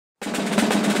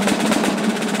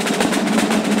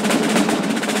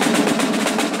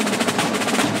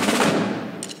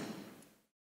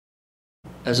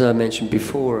as I mentioned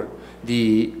before,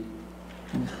 the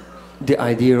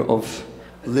idea of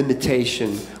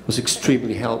limitation was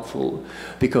extremely helpful,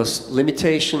 because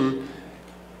limitation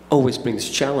always brings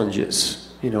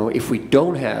challenges. You know, if we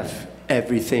don't have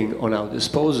everything on our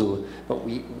disposal, but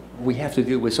we have to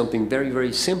deal with something very,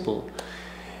 very simple,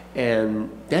 and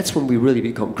that's when we really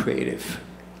become creative.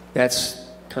 That's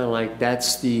kind of like,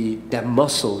 that's that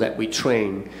muscle that we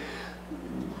train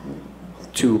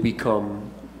to become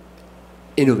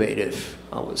innovative,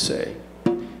 I would say.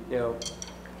 Now,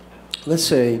 let's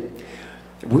say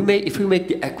if we make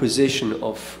the acquisition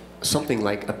of something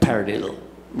like a paradiddle,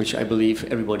 which I believe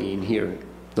everybody in here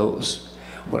knows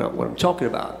what I'm talking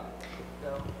about.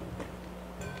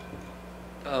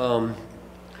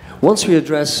 Once we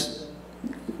address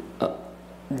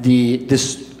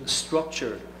this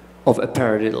structure of a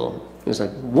paradiddle, it's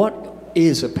like, what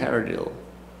is a paradiddle?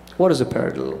 What is a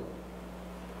paradiddle?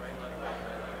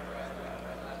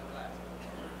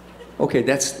 Okay,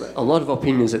 that's a lot of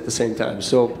opinions at the same time.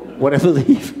 So what I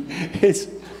believe is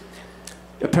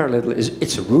a paradiddle is,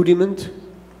 it's a rudiment,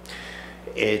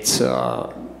 it's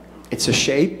a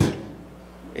shape,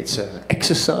 it's an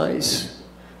exercise,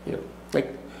 you know,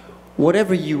 like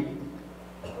whatever you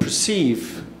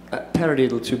perceive a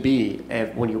paradiddle to be,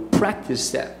 and when you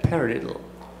practice that paradiddle,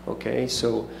 okay,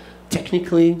 so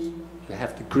technically you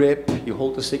have the grip, you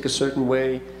hold the stick a certain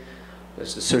way,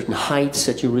 there's a certain heights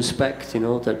that you respect, you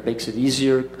know, that makes it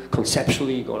easier.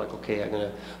 Conceptually, you go like, okay, I'm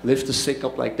gonna lift the stick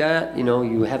up like that, you know,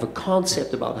 you have a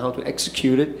concept about how to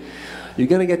execute it. You're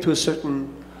gonna get to a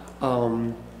certain,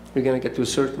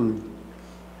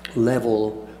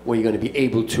 level where you're gonna be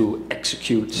able to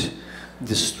execute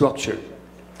the structure.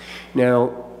 Now,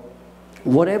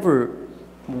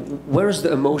 where's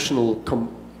the emotional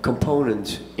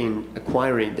component in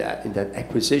acquiring that, in that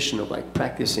acquisition of like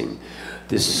practicing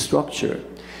this structure?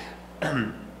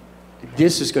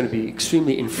 This is going to be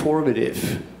extremely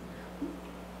informative.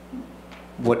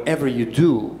 Whatever you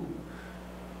do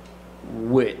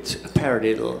with a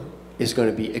paradiddle is going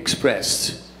to be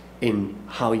expressed in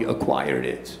how you acquired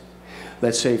it.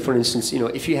 Let's say, for instance, you know,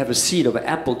 if you have a seed of an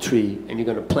apple tree and you're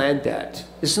going to plant that,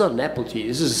 this is not an apple tree,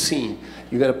 this is a seed.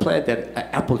 You're going to plant that, an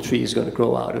apple tree is going to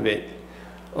grow out of it.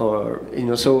 Or, you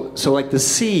know, so like the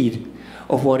seed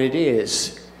of what it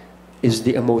is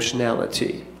the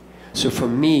emotionality. So for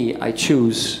me, I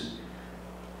choose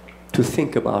to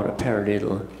think about a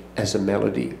paradiddle as a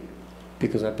melody,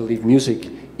 because I believe music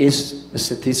is a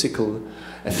statistical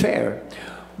affair,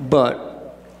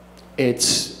 but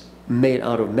it's made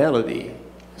out of melody.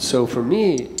 So for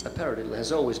me, a paradiddle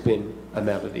has always been a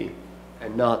melody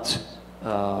and not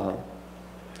a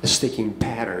sticking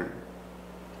pattern.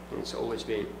 It's always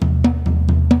been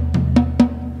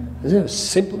a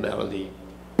simple melody.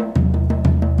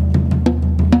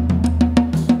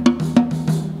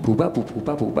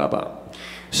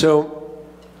 So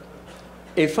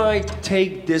if I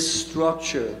take this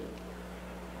structure,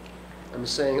 I'm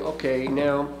saying, okay,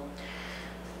 now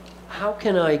how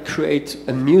can I create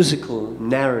a musical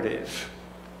narrative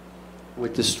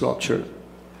with this structure?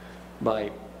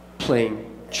 By playing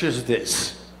just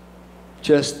this.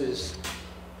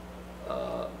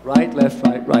 Right, left,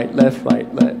 right, left,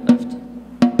 left.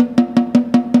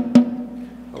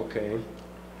 Okay.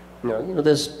 Now, you know,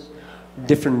 there's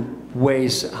different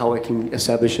ways how I can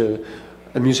establish a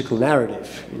musical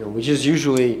narrative, you know, which is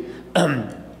usually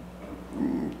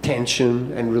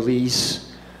tension and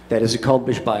release that is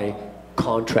accomplished by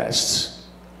contrasts.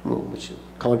 Which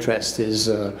contrast is,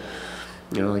 you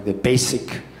know, like the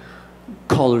basic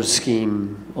color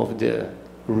scheme of the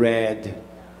red,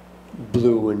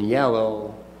 blue, and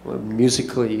yellow.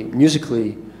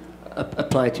 Musically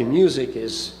applied to music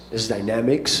is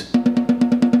dynamics.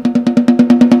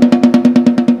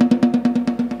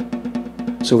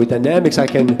 So with dynamics, I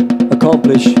can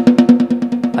accomplish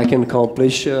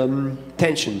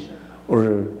tension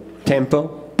or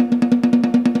tempo.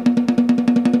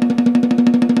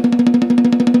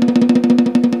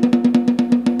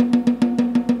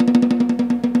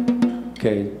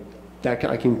 Okay, that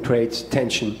I can create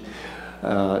tension.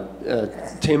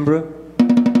 Timbre.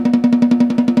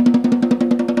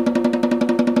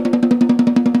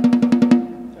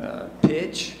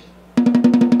 Pitch.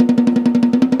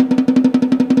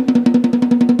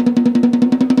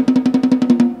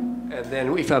 And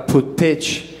then if I put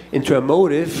pitch into a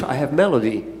motive, I have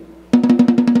melody.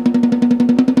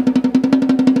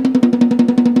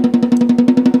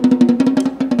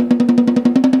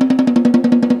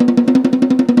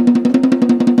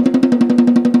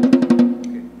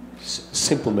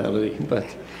 Simple melody,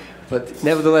 but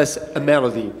nevertheless a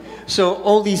melody. So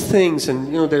all these things, and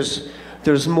you know, there's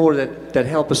there's more that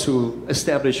help us to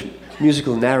establish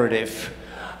musical narrative.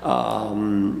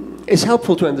 It's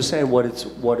helpful to understand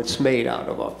what it's made out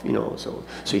of, you know. So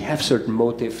you have certain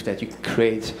motifs that you can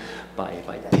create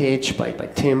by pitch, by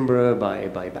timbre,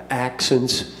 by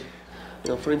accents.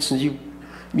 You know, for instance,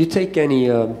 you take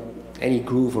any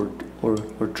groove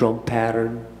or drum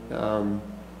pattern.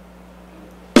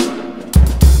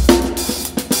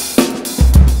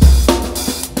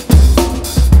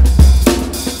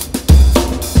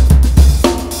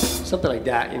 Something like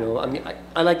that, you know. I mean,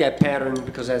 I like that pattern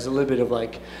because it has a little bit of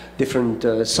like different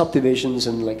subdivisions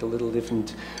and like a little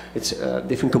different, it's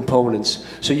different components.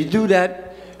 So you do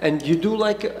that, and you do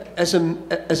like as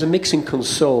a mixing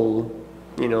console,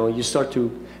 you know. You start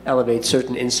to elevate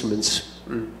certain instruments.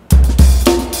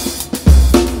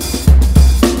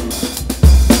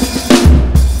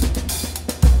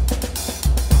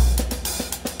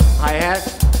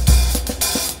 Hi-hat.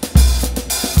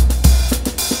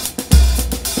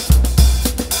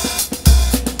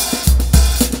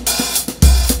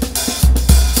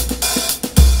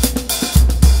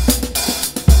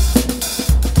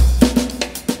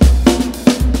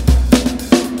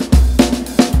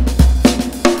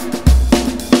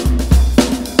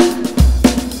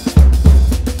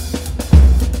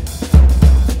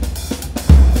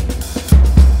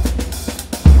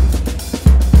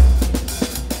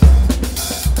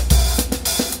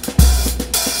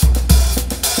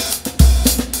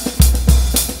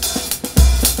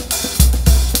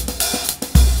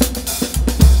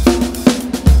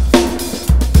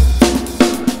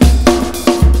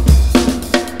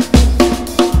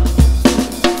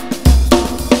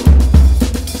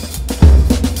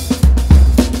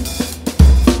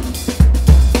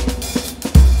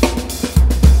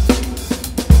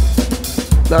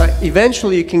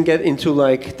 Eventually you can get into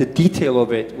like the detail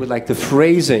of it with like the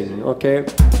phrasing, okay?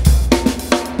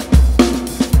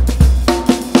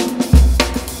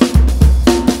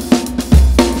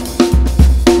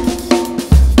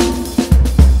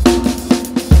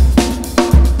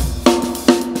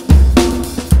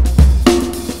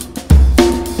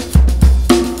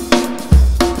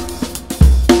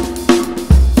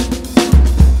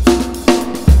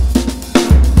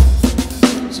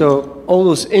 So all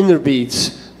those inner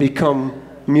beats become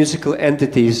musical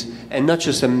entities and not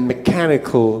just a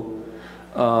mechanical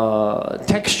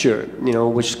texture, you know,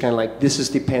 which is kind of like this is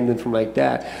dependent from like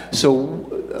that. So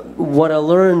what I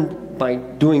learned by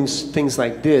doing things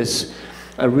like this,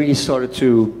 I really started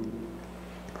to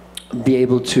be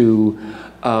able to,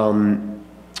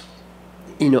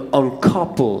 you know,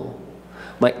 uncouple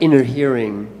my inner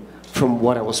hearing from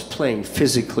what I was playing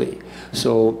physically.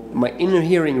 So my inner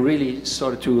hearing really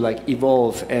started to like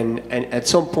evolve, and at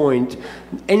some point,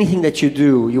 anything that you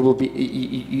do,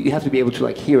 you have to be able to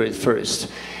like hear it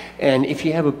first. And if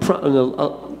you have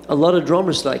a lot of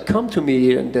drummers like come to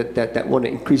me and that want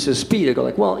to increase their speed, they go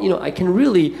like, well, you know, I can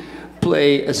really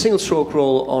play a single stroke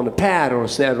roll on a pad or a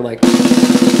snare, like,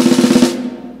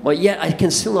 but yet I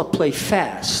can still not play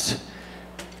fast,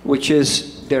 which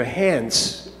is their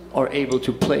hands are able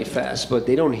to play fast, but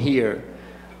they don't hear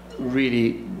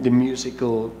really the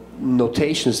musical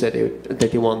notations that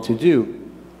they want to do.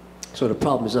 So the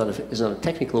problem is not a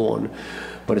technical one,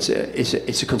 but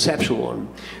it's a conceptual one.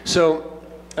 So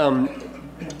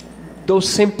those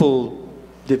simple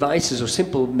devices or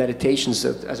simple meditations,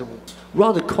 as I would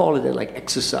rather call it, than like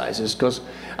exercises, because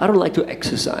I don't like to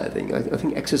exercise. I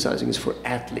think exercising is for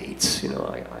athletes. You know,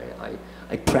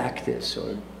 I practice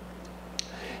or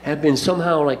have been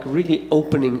somehow like really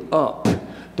opening up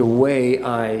the way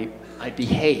I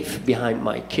behave behind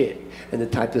my kit and the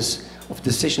types of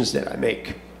decisions that I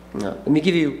make. Let me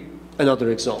give you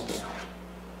another example.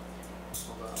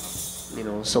 You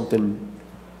know, something.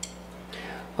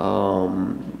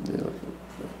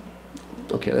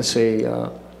 Okay, let's say you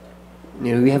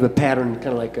know, we have a pattern kind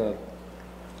of like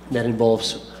that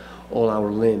involves all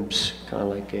our limbs, kind of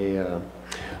like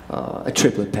a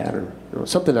triplet pattern. You know,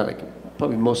 something that like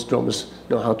probably most drummers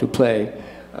know how to play.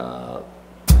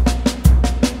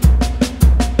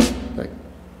 Like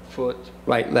foot,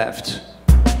 right, left.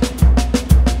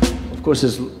 Of course,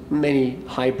 there's many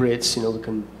hybrids. You know, we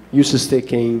can use the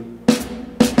sticking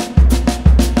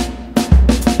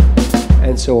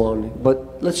and so on.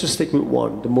 But let's just stick with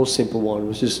one, the most simple one,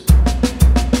 which is.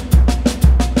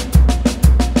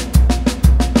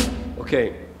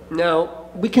 Okay, now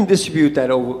we can distribute that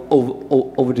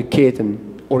over the kit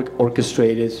and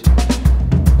orchestrate it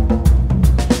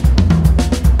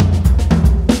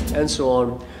and so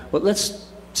on. But let's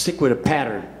stick with a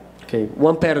pattern. Okay,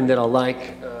 one pattern that I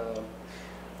like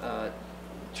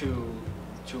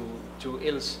to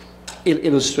illustrate.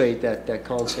 illustrate that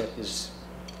concept is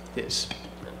this.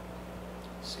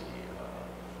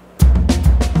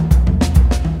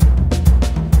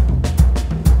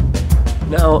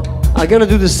 Now, I'm gonna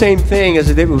do the same thing as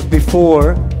I did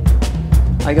before.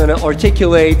 I'm gonna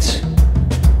articulate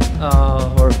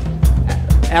or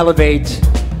elevate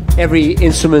every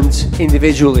instrument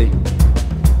individually.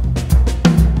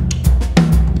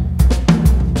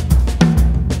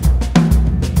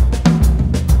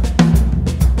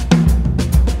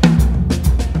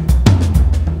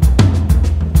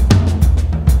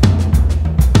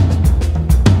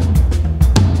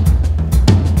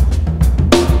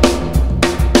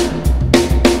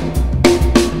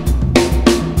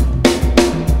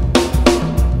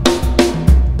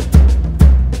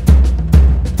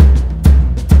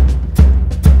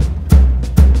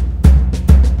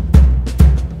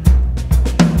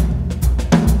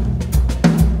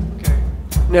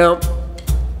 Now,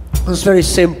 it's very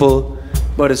simple,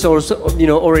 but it's also, you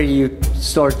know, already you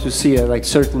start to see like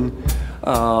certain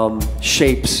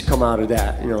shapes come out of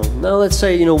that, you know. Now let's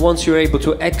say, you know, once you're able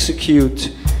to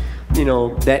execute, you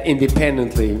know, that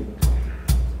independently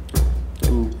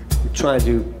and try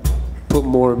to put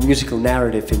more musical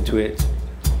narrative into it.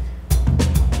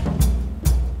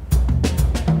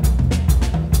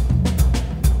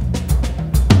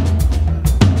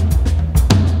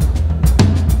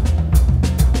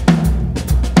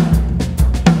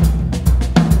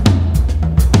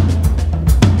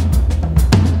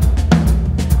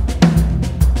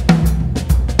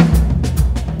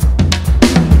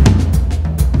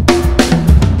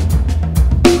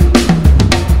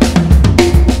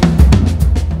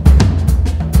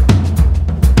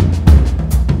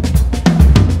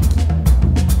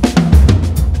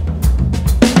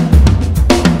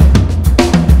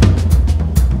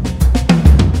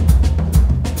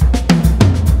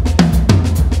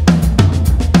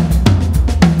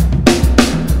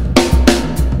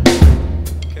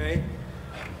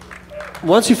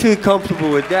 Once you feel comfortable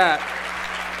with that,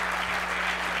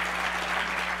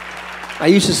 I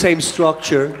use the same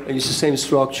structure.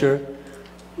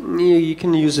 You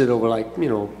can use it over, like, you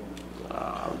know,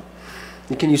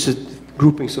 you can use it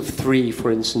groupings of 3,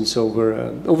 for instance,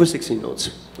 over 16 notes.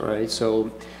 All right, so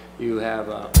you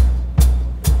have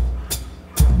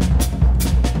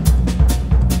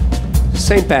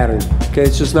same pattern. Okay,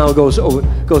 it just now goes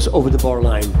over the bar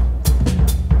line.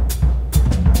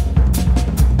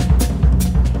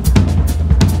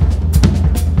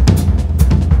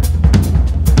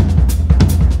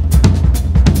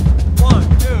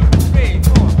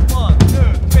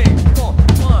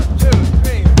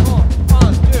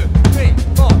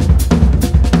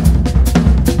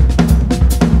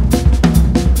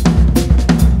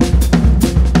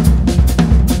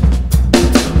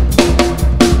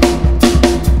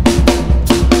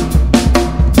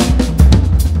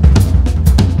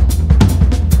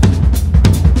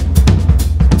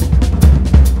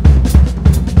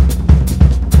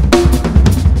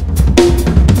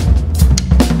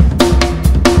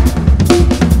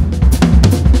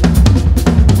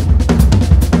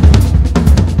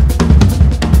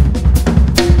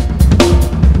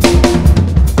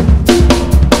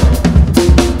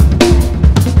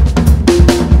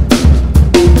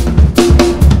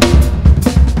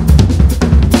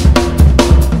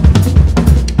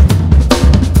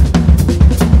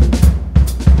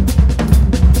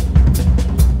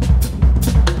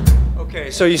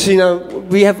 So you see now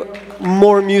we have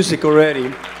more music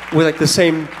already with like the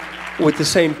same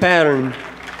pattern,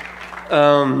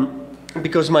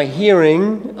 because my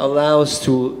hearing allows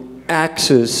to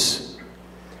access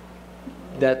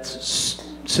that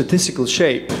statistical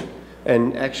shape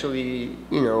and actually,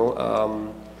 you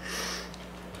know,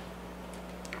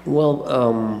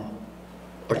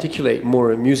 articulate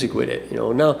more music with it. You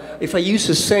know, now if I use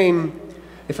the same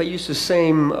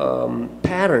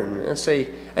pattern, let's say,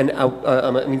 and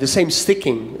I mean the same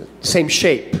sticking, same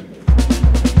shape,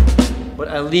 but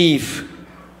I leave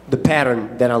the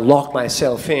pattern that I lock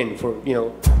myself in for, you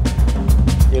know,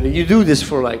 you do this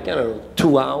for like, I don't know,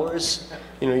 2 hours,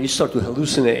 you know, you start to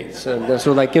hallucinate.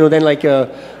 So like, you know, then like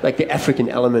the African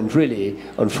element really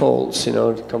unfolds, you know,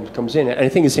 it comes in. And I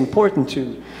think it's important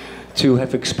to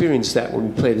have experienced that when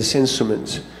we play this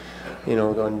instrument. You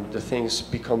know, then the things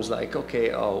becomes like,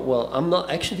 okay, oh, well, I'm not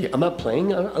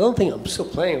playing. I don't think I'm still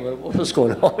playing. What's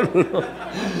going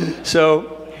on?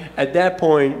 So at that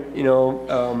point, you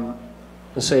know,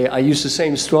 let's say I use the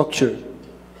same structure.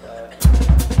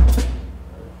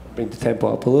 Bring the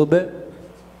tempo up a little bit.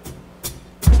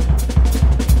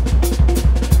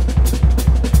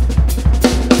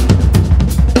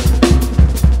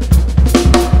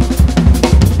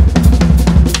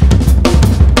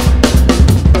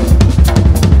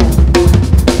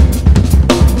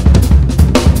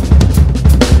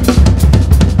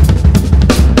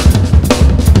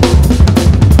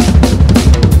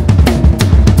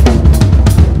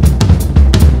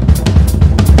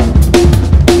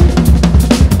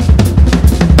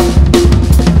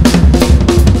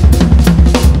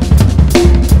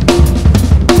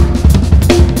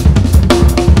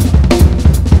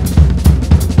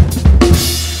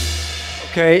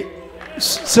 Okay,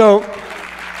 so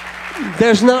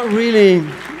there's not really,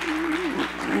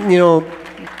 you know,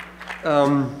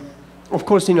 of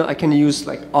course, you know, I can use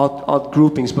like odd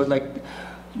groupings, but like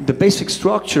the basic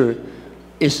structure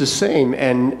is the same,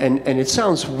 and it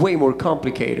sounds way more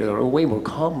complicated or way more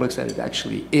complex than it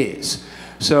actually is.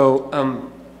 So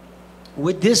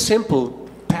with this simple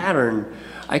pattern,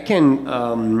 I can,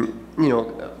 you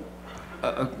know,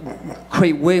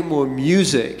 create way more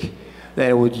music than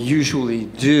I would usually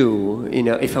do, you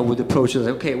know, if I would approach it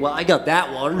like, okay, well, I got that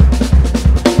one,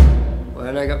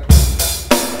 and I got.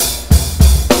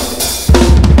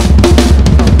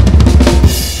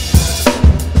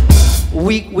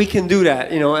 We can do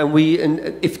that, you know, and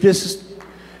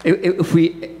if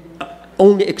we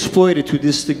only exploit it to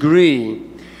this degree,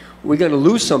 we're going to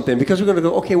lose something, because we're going to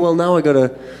go, okay, well, now I got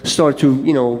to start to,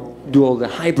 you know, do all the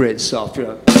hybrid stuff. You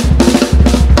know.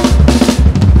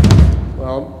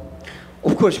 Well,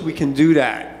 of course we can do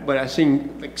that, but I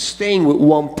think like staying with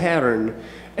one pattern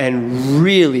and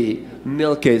really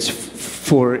milk it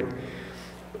for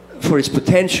its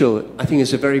potential, I think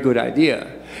is a very good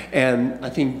idea. And I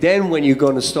think then when you're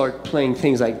going to start playing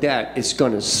things like that, it's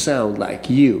going to sound like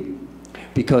you,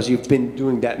 because you've been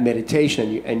doing that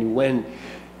meditation and you went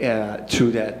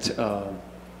through that,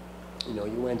 you know,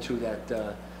 you went through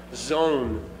that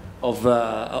zone of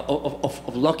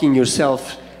locking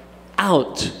yourself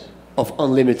out of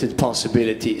unlimited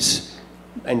possibilities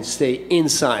and stay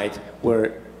inside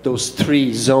where those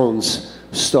three zones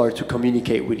start to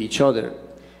communicate with each other.